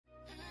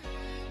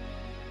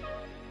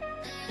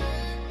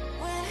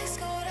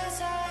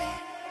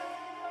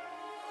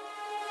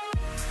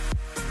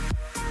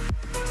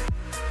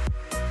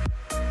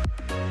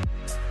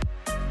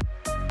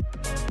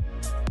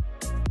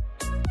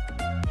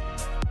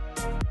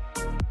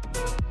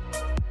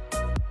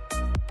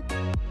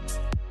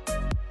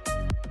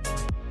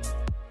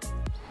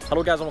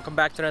Hello guys and welcome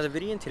back to another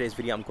video. In today's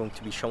video I'm going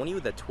to be showing you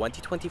the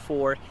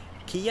 2024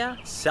 Kia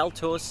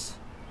Seltos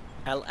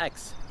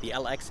LX. The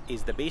LX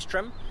is the base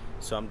trim,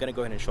 so I'm going to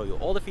go ahead and show you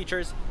all the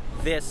features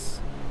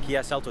this Kia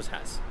Seltos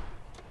has.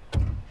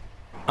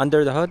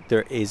 Under the hood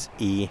there is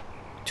a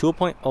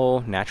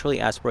 2.0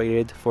 naturally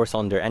aspirated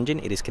 4-cylinder engine.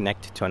 It is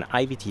connected to an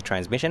IVT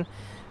transmission.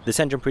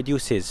 This engine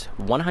produces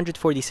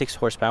 146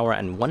 horsepower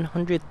and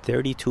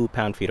 132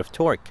 pound-feet of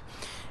torque.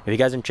 If you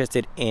guys are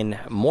interested in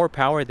more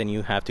power, then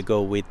you have to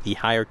go with the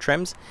higher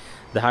trims.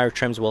 The higher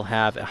trims will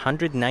have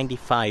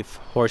 195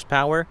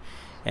 horsepower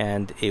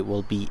and it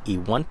will be a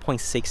 1.6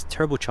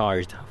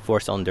 turbocharged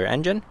 4-cylinder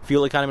engine.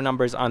 Fuel economy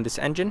numbers on this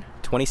engine: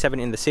 27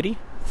 in the city,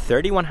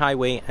 31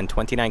 highway, and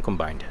 29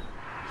 combined.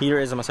 Here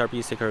is a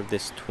MSRP sticker of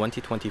this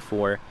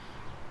 2024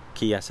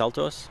 Kia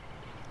Seltos.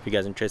 If you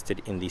guys are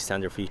interested in the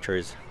standard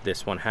features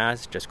this one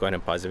has, just go ahead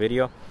and pause the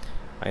video.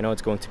 I know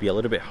it's going to be a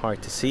little bit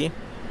hard to see,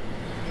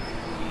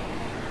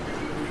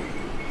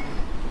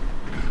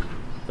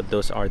 but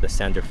those are the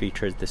standard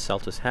features this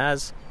Seltos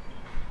has.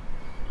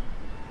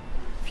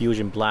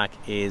 Fusion Black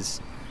is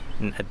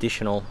an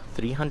additional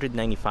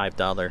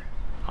 $395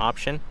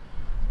 option.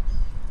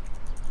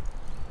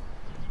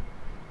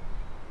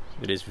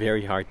 It is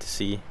very hard to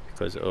see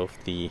because of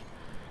the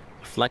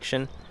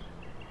reflection.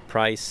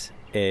 Price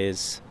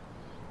is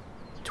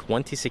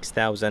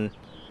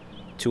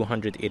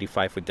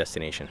 $26,285 with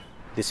destination.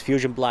 This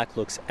Fusion Black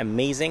looks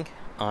amazing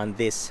on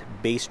this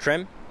base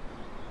trim.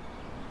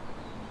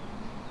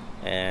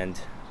 And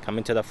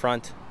coming to the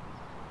front,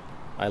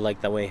 I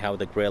like the way how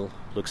the grille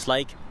looks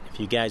like. If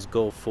you guys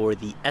go for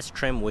the S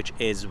trim, which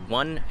is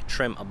one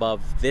trim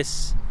above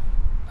this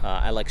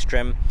LX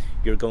trim,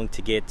 you're going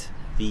to get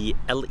the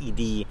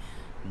LED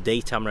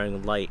daytime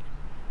running light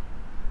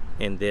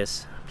in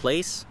this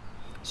place.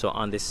 So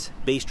on this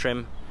base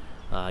trim,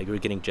 you're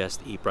getting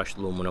just a brushed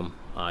aluminum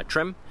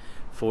trim.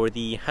 For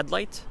the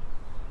headlight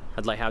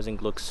housing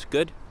looks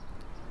good.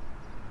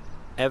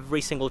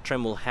 Every single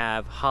trim will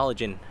have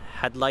halogen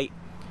headlight,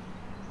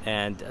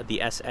 and the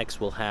SX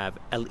will have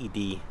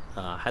LED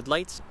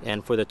headlights.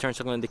 And for the turn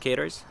signal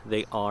indicators,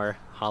 they are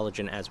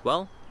halogen as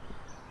well.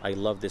 I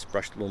love this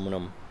brushed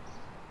aluminum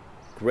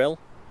grille.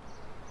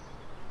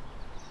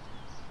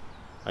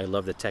 I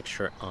love the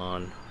texture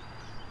on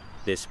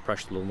this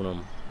brushed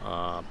aluminum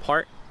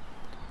part.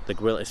 The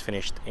grille is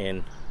finished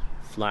in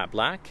flat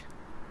black,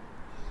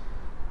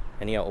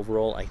 and yeah,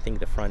 overall I think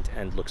the front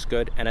end looks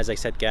good. And as I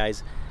said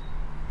guys,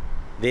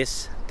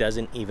 this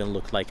doesn't even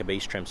look like a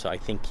base trim, so I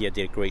think Kia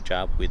did a great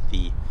job with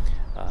the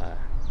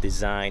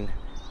design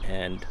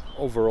and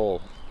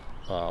overall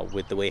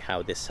with the way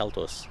how this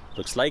Seltos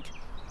looks like.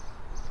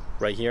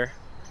 Right here,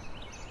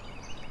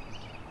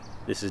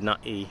 this is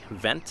not a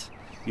vent.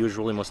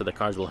 Usually most of the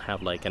cars will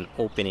have like an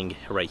opening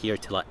right here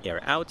to let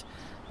air out,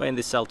 but in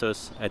this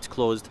Seltos it's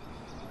closed,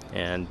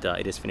 and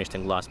it is finished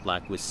in gloss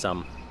black with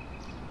some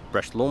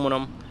brushed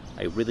aluminum.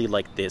 I really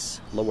like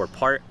this lower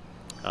part.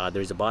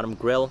 There's a bottom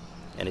grille,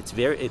 and it's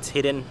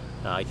hidden.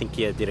 I think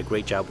Kia did a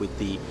great job with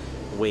the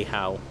way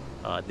how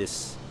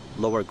this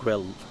lower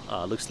grille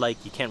looks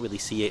like. You can't really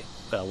see it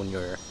when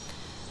you're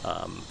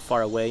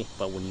far away,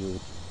 but when you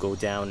go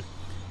down,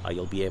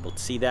 you'll be able to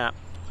see that.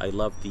 I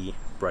love the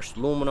brushed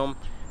aluminum,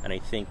 and I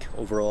think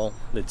overall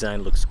the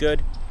design looks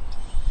good.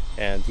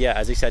 And yeah,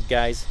 as I said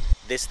guys,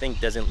 this thing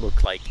doesn't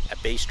look like a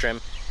base trim,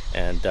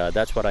 and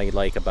that's what I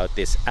like about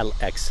this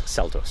LX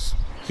Seltos.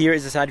 Here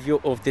is the side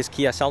view of this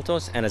Kia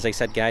Seltos, and as I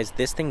said guys,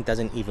 this thing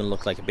doesn't even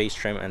look like a base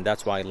trim, and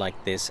that's why I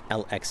like this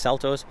LX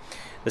Seltos.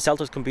 The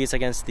Seltos competes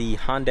against the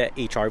Honda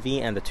HR-V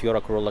and the Toyota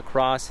Corolla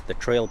Cross, the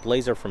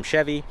Trailblazer from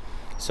Chevy,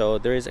 so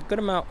there is a good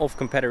amount of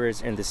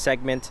competitors in this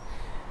segment.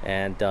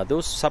 And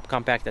those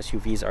subcompact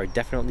SUVs are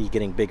definitely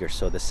getting bigger,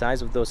 so the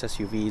size of those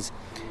SUVs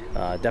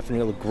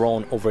definitely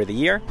grown over the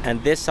year.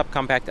 And this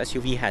subcompact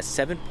SUV has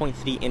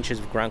 7.3 inches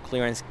of ground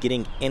clearance.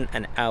 Getting in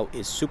and out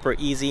is super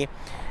easy.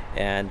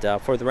 And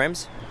for the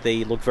rims,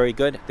 they look very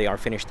good. They are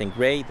finished in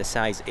gray. The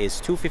size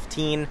is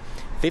 215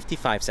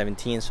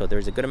 5517, so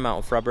there's a good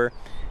amount of rubber,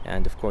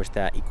 and of course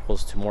that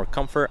equals to more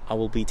comfort. I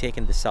will be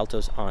taking the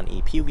Seltos on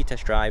a POV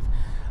test drive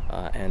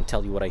and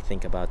tell you what I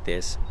think about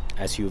this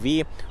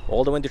SUV.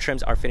 All the window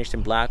trims are finished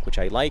in black, which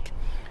I like,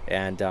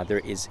 and there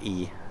is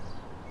a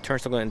turn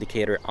signal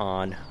indicator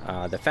on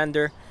the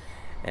fender,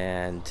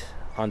 and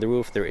on the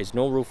roof there is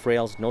no roof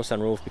rails, no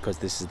sunroof, because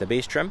this is the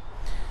base trim.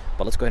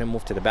 But let's go ahead and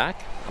move to the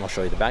back, and I'll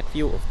show you the back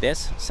view of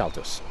this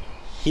Seltos.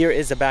 Here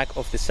is the back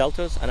of the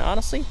Seltos, and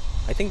honestly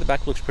I think the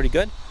back looks pretty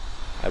good.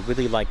 I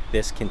really like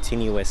this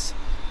continuous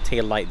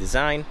tail light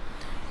design.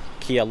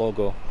 Kia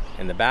logo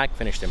in the back,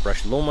 finished in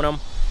brushed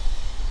aluminum.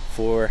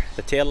 For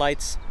the tail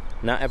lights,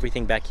 not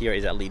everything back here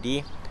is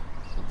LED.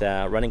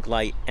 The running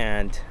light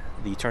and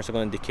the turn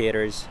signal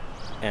indicators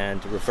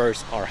and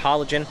reverse are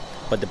halogen,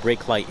 but the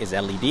brake light is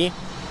LED.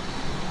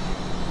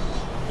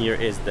 Here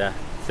is the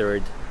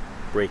third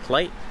brake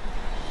light.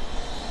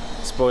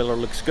 Spoiler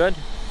looks good,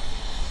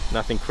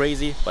 nothing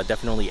crazy, but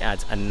definitely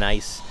adds a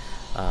nice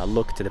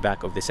look to the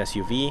back of this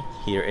SUV.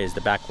 Here is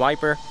the back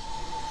wiper,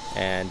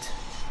 and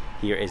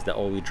Here is the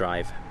all-wheel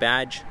drive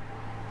badge.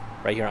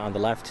 Right here on the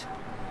left,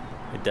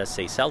 it does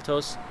say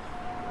SELTOS.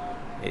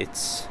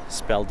 It's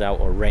spelled out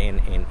or written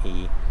in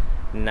a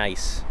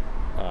nice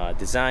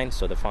design,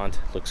 so the font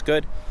looks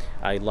good.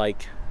 I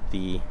like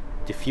the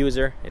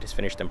diffuser. It is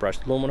finished in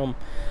brushed aluminum.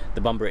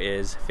 The bumper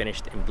is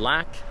finished in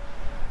black,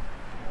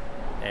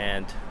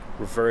 and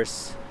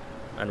reverse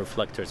and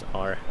reflectors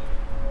are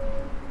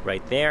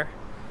right there.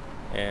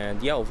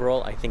 And yeah,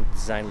 overall I think the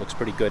design looks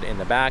pretty good in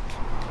the back,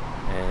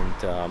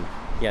 and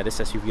yeah, this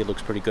SUV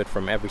looks pretty good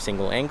from every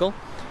single angle,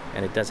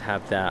 and it does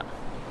have that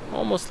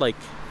almost like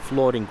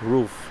floating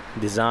roof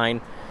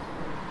design.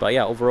 But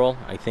yeah, overall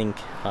I think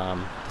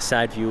the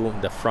side view,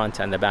 the front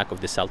and the back of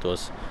the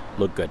SELTOS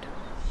look good.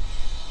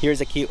 Here's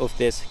a key of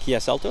this Kia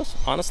SELTOS.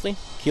 Honestly,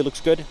 key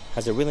looks good,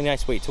 has a really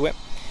nice weight to it,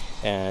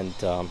 and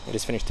it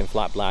is finished in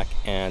flat black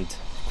and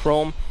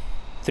chrome.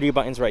 3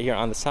 buttons right here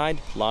on the side: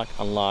 lock,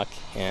 unlock,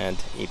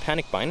 and a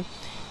panic button.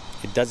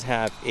 It does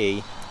have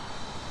a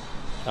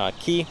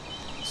key,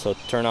 so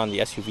to turn on the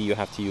SUV you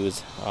have to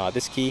use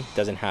this key. It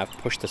doesn't have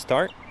push to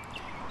start.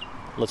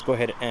 Let's go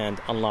ahead and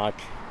unlock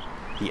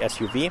the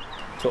SUV.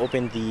 To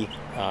open the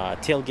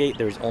tailgate,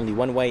 there is only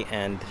one way,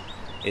 and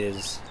it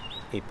is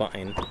a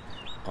button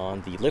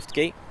on the lift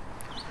gate.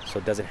 So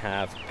it doesn't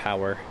have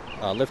power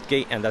lift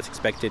gate, and that's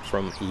expected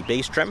from a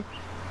base trim.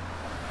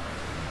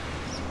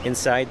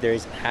 Inside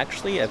there's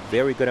actually a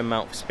very good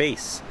amount of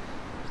space.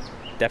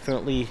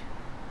 Definitely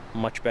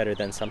much better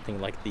than something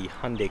like the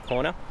Hyundai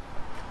Kona.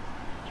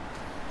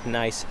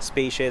 Nice,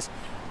 spacious.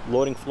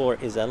 Loading floor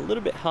is a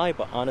little bit high,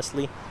 but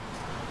honestly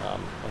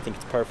I think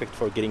it's perfect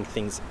for getting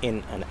things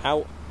in and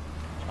out.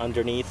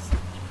 Underneath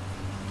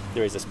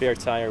there is a spare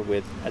tire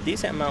with a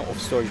decent amount of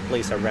storage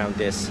place around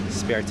this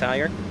spare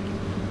tire.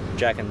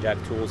 Jack and jack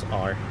tools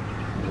are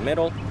in the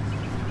middle.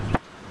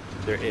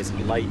 There is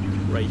light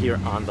right here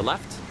on the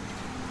left,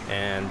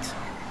 and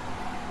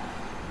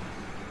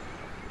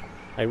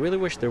I really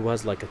wish there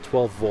was like a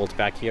 12 volt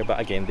back here, but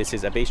again, this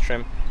is a base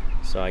trim,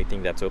 so I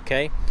think that's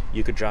okay.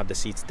 You could drop the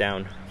seats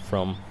down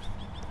from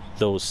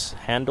those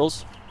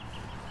handles.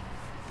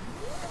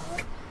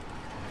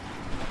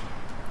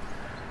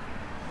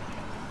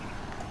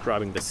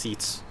 Grabbing the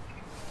seats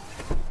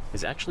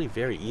is actually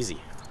very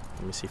easy.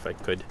 Let me see if I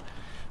could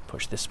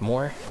push this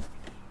more.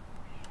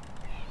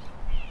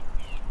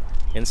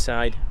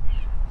 Inside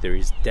there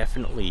is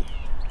definitely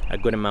a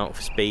good amount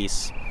of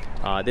space.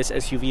 This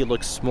SUV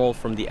looks small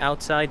from the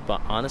outside, but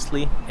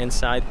honestly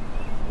inside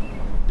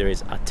there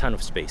is a ton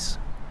of space.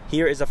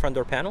 Here is a front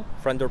door panel.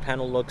 Front door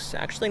panel looks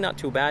actually not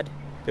too bad.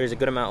 There's a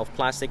good amount of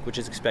plastic, which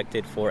is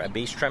expected for a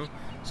base trim.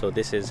 So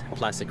this is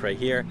plastic right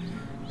here.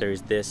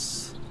 There's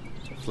this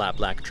flat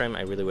black trim.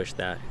 I really wish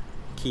that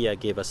Kia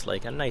gave us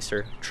like a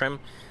nicer trim,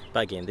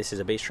 but again, this is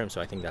a base trim, so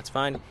I think that's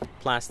fine.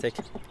 Plastic.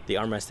 The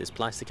armrest is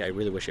plastic. I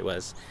really wish it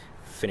was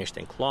finished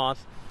in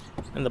cloth.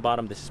 In the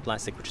bottom, this is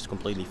plastic, which is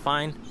completely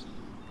fine.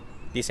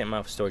 Decent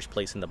amount of storage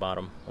place in the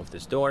bottom of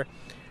this door.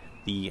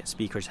 The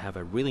speakers have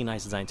a really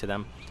nice design to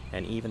them,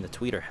 and even the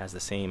tweeter has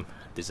the same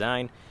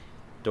design.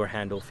 Door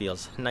handle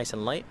feels nice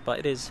and light, but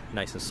it is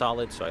nice and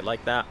solid, so I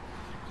like that.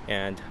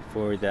 And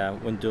for the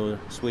window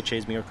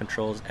switches, mirror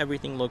controls,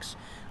 everything looks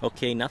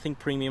okay. Nothing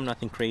premium,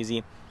 nothing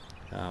crazy,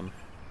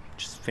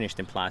 just finished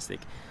in plastic,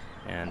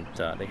 and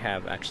they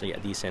have actually a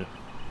decent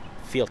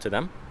feel to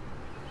them.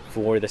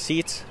 For the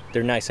seats,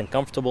 they're nice and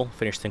comfortable,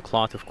 finished in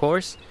cloth of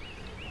course,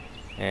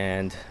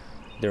 and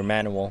they're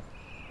manual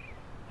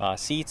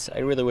seats. I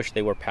really wish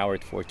they were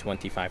powered for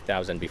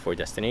 25,000 before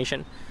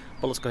destination,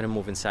 but let's go ahead and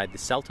move inside the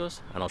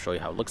SELTOS and I'll show you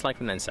how it looks like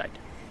from the inside.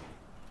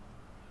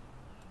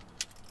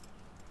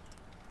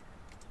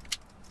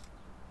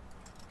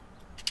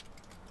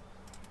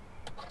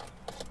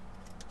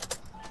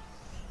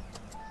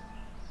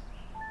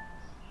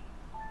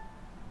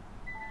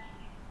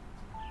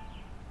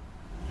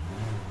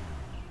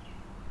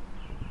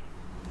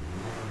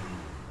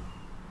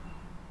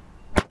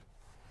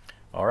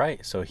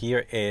 Alright, so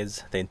here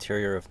is the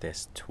interior of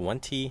this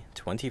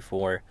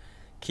 2024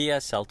 Kia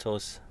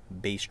SELTOS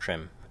base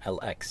trim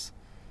LX.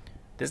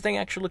 This thing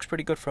actually looks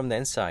pretty good from the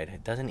inside.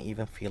 It doesn't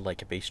even feel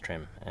like a base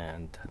trim,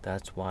 and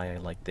that's why I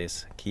like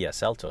this Kia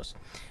SELTOS.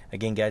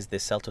 Again guys,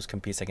 this SELTOS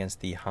competes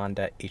against the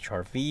Honda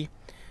HR-V,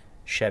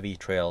 Chevy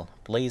Trail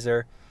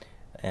Blazer,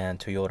 and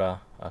Toyota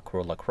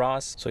Corolla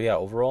Cross. So yeah,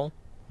 overall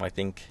I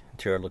think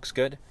interior looks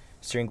good.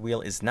 Steering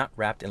wheel is not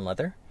wrapped in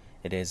leather.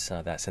 It is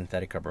that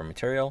synthetic rubber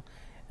material,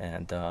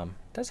 and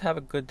does have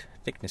a good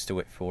thickness to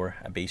it for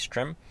a base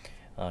trim.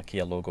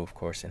 Kia logo of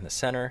course in the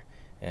center,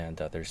 and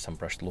there's some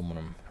brushed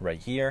aluminum right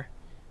here.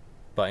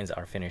 Buttons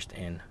are finished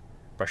in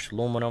brushed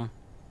aluminum,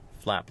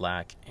 flat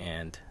black,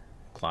 and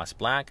gloss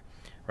black.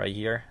 Right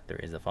here there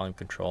is the volume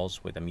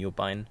controls with a mute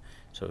button,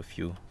 so if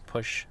you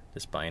push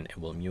this button it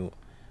will mute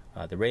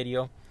the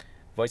radio.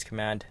 Voice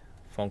command,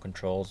 phone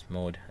controls,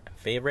 mode, and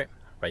favorite.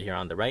 Right here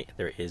on the right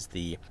there is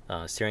the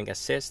steering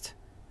assist,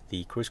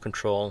 the cruise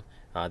control.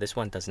 This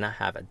one does not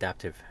have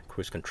adaptive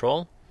cruise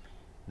control.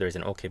 There's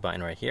an OK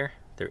button right here.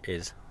 There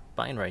is a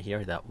button right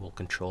here that will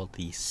control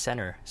the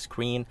center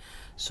screen.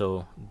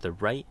 So the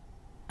right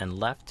and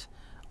left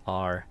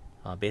are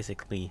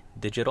basically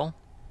digital,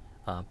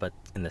 but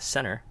in the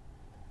center,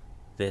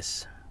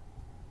 this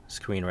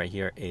screen right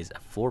here is a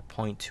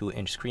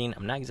 4.2-inch screen.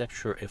 I'm not exactly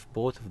sure if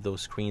both of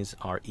those screens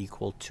are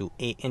equal to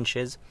 8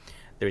 inches.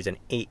 There's an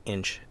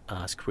 8-inch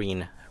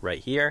screen right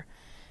here,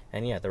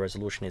 and yeah, the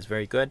resolution is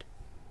very good.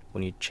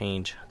 When you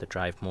change the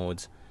drive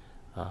modes,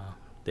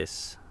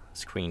 this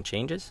screen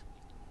changes,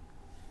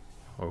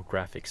 or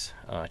graphics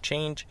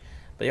change.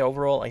 But yeah,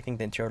 overall, I think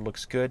the interior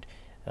looks good.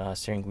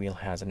 Steering wheel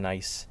has a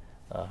nice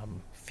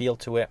feel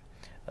to it,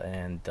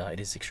 and it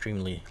is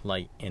extremely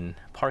light in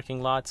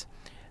parking lots.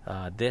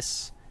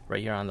 This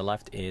right here on the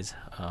left is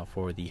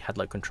for the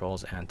headlight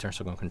controls and turn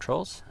signal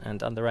controls,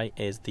 and on the right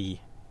is the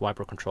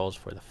wiper controls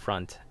for the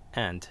front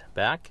and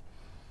back.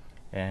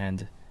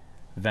 And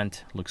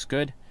vent looks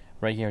good.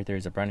 Right here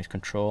there's a brightness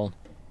control,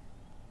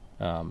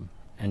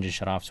 engine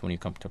shut off, so when you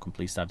come to a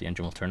complete stop the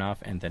engine will turn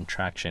off, and then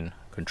traction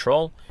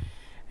control.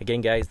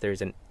 Again guys,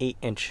 there's an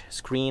 8-inch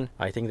screen.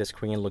 I think the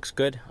screen looks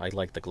good. I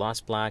like the gloss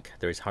black.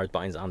 There's hard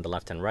buttons on the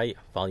left and right,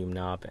 volume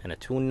knob and a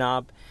tune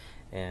knob,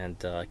 and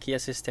Kia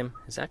system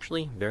is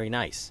actually very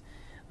nice.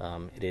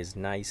 It is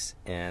nice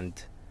and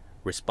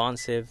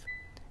responsive,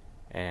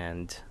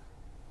 and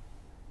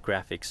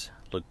graphics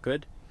look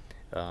good.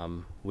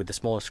 With the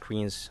smaller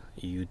screens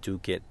you do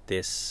get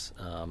this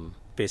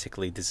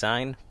basically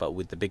design, but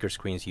with the bigger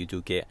screens you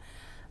do get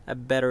a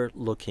better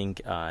looking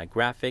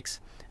graphics.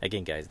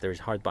 Again guys, there's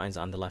hard buttons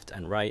on the left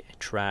and right,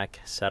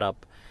 track,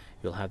 setup.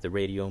 You'll have the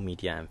radio,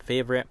 media, and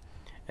favorite.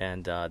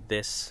 And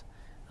this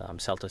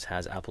SELTOS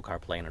has Apple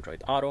CarPlay and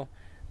Android Auto.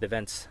 The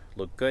vents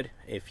look good.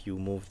 If you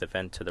move the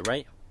vent to the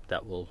right,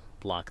 that will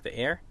block the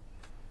air.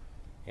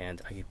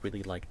 And I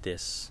really like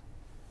this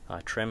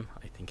trim.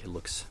 I think it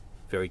looks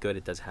very good.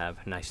 It does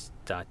have nice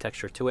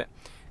texture to it.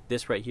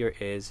 This right here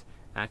is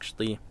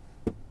actually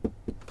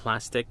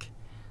plastic,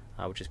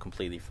 which is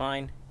completely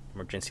fine.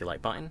 Emergency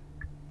light button,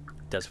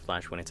 it does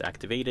flash when it's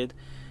activated.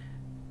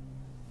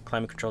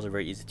 Climate controls are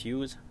very easy to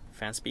use.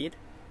 Fan speed,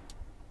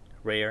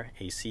 rear,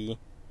 AC.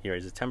 Here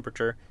is the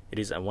temperature. It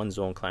is a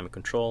 1-zone climate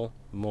control.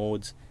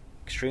 Modes,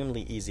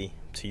 extremely easy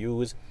to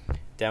use.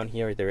 Down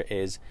here there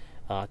is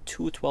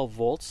 2 12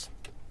 volts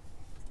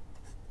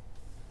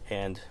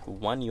and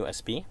 1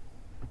 USB.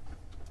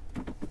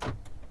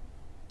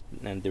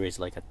 And there is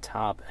like a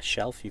top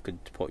shelf, you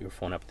could put your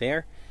phone up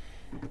there.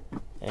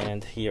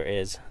 And here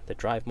is the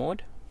drive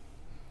mode.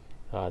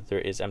 There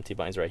is empty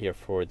buttons right here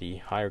for the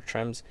higher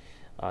trims.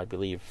 I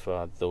believe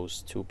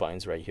those 2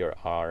 buttons right here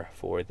are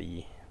for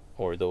the,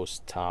 or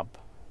those top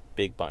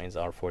big buttons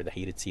are for the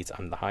heated seats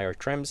on the higher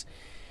trims.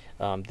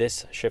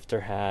 This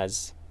shifter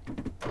has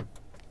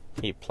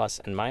a plus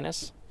and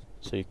minus,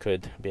 so you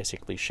could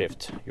basically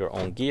shift your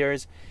own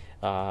gears.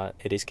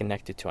 It is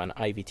connected to an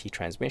IVT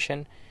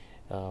transmission.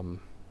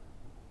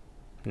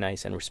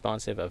 Nice and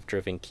responsive. I've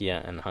driven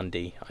Kia and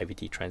Hyundai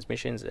IVT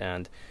transmissions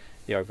and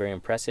they are very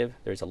impressive.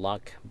 There's a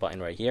lock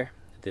button right here.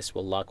 This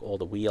will lock all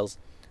the wheels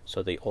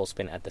so they all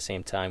spin at the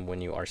same time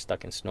when you are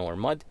stuck in snow or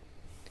mud.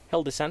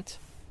 Hill descent,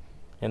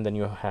 and then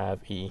you have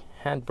a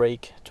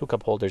handbrake, 2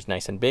 cup holders,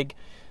 nice and big.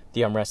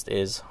 The armrest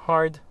is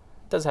hard,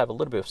 it does have a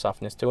little bit of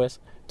softness to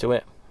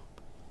it,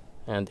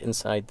 and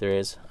inside there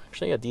is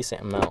actually a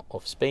decent amount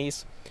of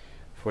space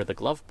for the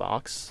glove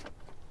box.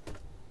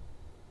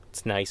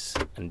 It's nice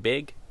and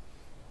big.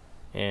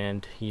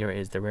 And here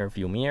is the rear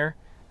view mirror.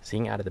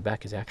 Seeing out of the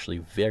back is actually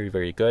very,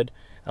 very good.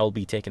 I will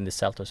be taking the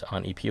SELTOS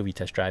on a POV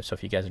test drive, so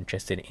if you guys are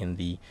interested in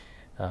the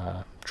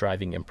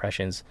driving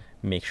impressions,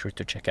 make sure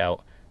to check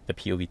out the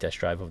POV test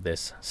drive of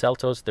this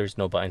SELTOS. There's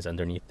no buttons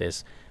underneath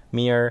this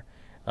mirror.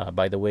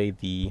 By the way,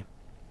 the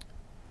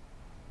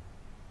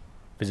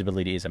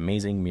visibility is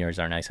amazing. Mirrors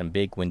are nice and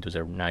big, windows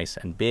are nice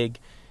and big,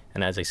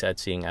 and as I said,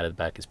 seeing out of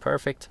the back is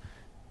perfect.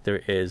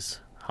 There is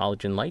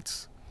halogen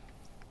lights.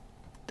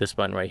 This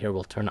button right here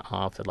will turn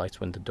off the lights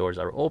when the doors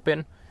are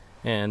open,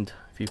 and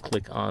if you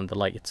click on the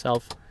light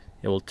itself,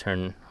 it will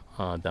turn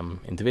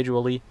them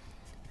individually.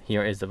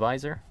 Here is the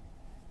visor.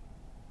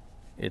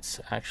 It's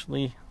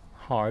actually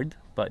hard,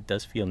 but it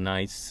does feel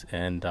nice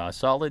and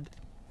solid.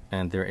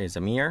 And there is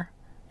a mirror.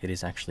 It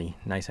is actually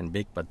nice and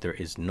big, but there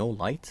is no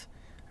light.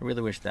 I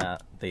really wish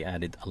that they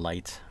added a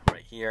light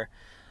right here.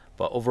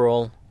 But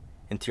overall,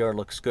 interior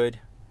looks good.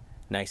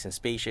 Nice and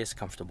spacious,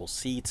 comfortable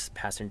seats.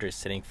 Passengers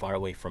sitting far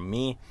away from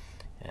me.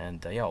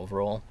 And yeah,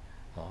 overall,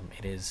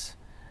 it is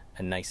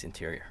a nice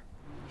interior.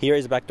 Here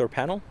is the back door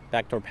panel.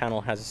 Back door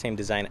panel has the same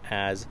design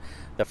as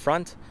the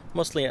front.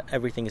 Mostly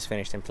everything is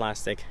finished in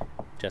plastic,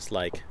 just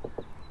like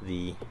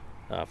the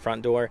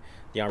front door.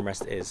 The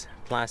armrest is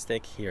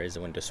plastic. Here is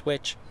the window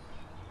switch.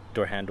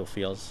 Door handle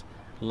feels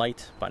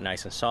light but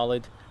nice and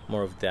solid.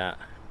 More of that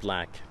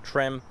black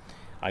trim.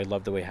 I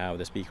love the way how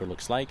the speaker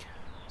looks like.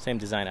 Same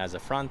design as the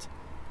front.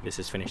 This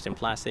is finished in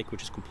plastic,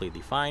 which is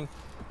completely fine.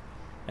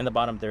 In the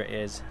bottom there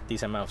is a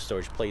decent amount of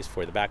storage place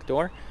for the back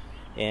door.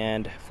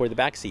 And for the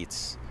back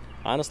seats,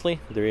 honestly,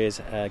 there is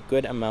a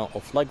good amount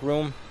of leg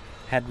room.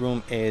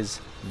 Headroom is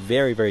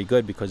very, very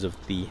good because of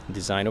the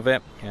design of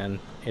it, and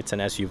it's an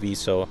SUV,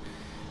 so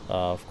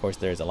Of course,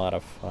 there's a lot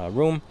of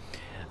room.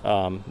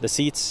 The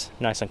seats,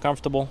 nice and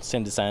comfortable,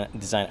 same design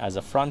as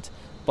the front,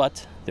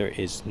 but there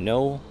is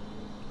no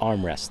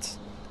armrests.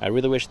 I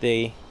really wish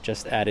they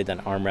just added an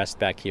armrest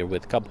back here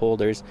with cup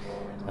holders.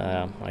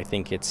 I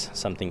think it's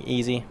something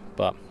easy,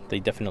 but they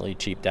definitely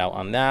cheaped out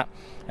on that.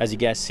 As you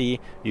guys see,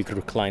 you could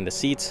recline the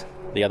seats.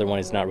 The other one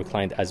is not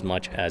reclined as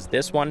much as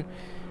this one.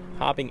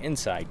 Hopping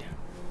inside,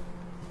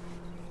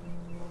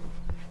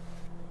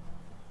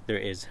 there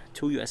is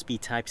 2 USB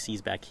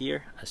Type-Cs back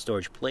here, a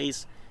storage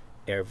place,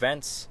 air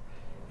vents,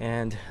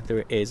 and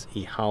there is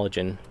a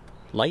halogen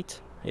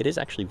light. It is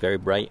actually very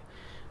bright,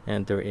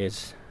 and there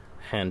is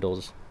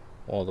handles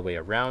all the way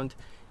around.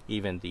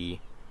 Even the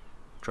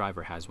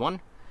driver has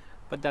one.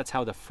 But that's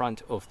how the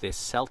front of this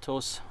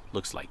Seltos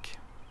looks like.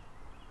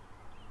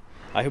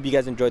 I hope you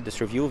guys enjoyed this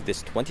review of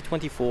this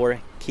 2024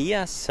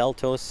 Kia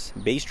Seltos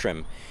base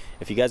trim.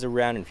 If you guys are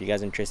around and if you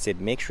guys are interested,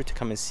 make sure to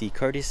come and see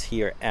Curtis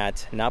here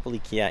at Napoli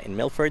Kia in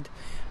Milford.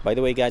 By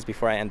the way, guys,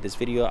 before I end this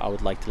video, I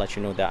would like to let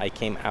you know that I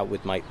came out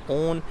with my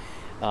own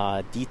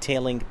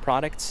detailing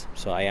products.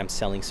 So I am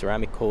selling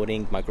ceramic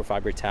coating,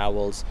 microfiber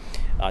towels,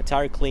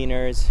 tire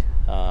cleaners,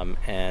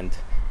 and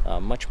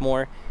much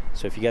more.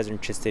 So if you guys are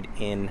interested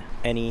in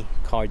any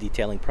car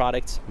detailing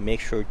products, make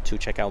sure to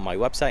check out my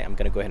website. I'm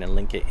gonna go ahead and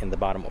link it in the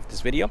bottom of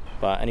this video.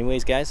 But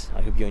anyways, guys,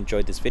 I hope you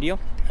enjoyed this video,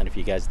 and if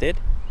you guys did,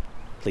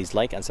 please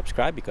like and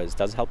subscribe because it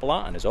does help a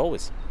lot. And as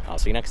always, I'll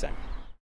see you next time.